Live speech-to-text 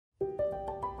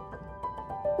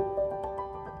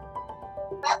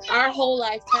our whole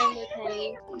lifetime with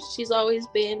Henny, she's always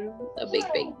been a big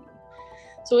baby.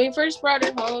 So when we first brought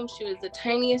her home, she was the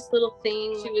tiniest little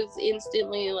thing. She was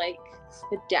instantly like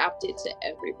adapted to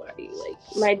everybody. Like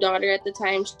my daughter at the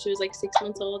time, she was like 6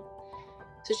 months old.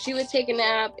 So she would take a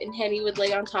nap and Henny would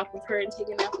lay on top of her and take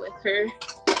a nap with her.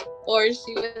 Or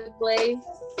she would lay,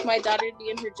 my daughter would be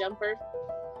in her jumper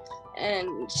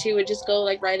and she would just go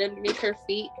like right underneath her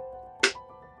feet,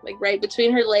 like right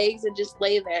between her legs, and just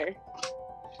lay there,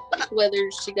 whether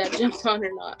she got jumped on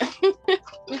or not.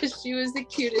 She was the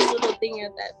cutest little thing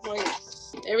at that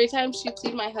point. Every time she'd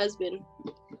see my husband,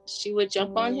 she would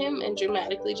jump on him and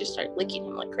dramatically just start licking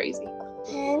him like crazy.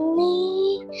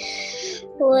 Henny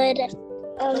would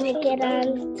get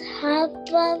on top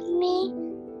of me,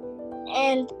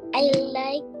 and I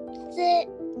liked it,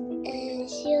 and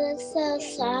she was so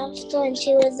soft when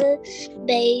she was a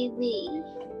baby.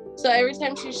 So every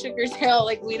time she shook her tail,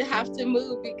 like we'd have to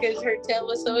move because her tail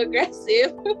was so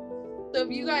aggressive. So if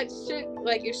you got shook,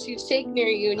 like if she'd shake near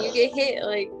you and you get hit,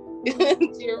 like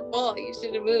it's your fault, you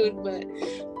should have moved. But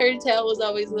her tail was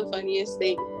always the funniest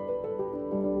thing.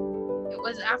 It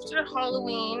was after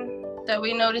Halloween that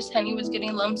we noticed Henny was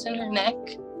getting lumps in her neck.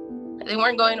 They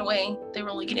weren't going away, they were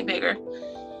only getting bigger.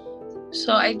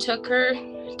 So I took her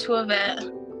to a vet.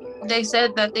 They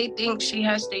said that they think she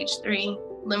has stage 3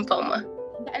 lymphoma.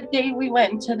 That day we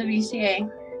went to the VCA.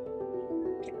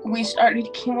 We started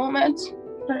chemo meds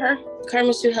for her.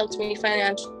 KarmaSue helped me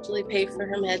financially pay for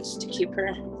her meds to keep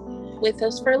her with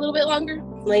us for a little bit longer.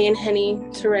 Laying Henny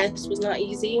to rest was not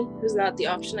easy. It was not the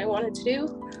option I wanted to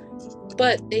do.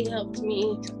 But they helped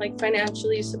me like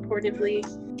financially, supportively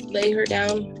lay her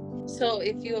down. So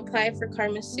if you apply for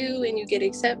KarmaSue and you get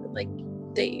accepted, like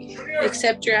they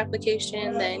accept your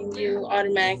application, then you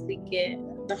automatically get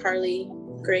the Harley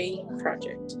Gray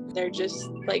project. They're just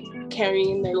like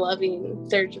caring, they're loving,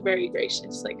 they're very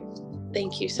gracious. Like,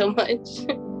 thank you so much.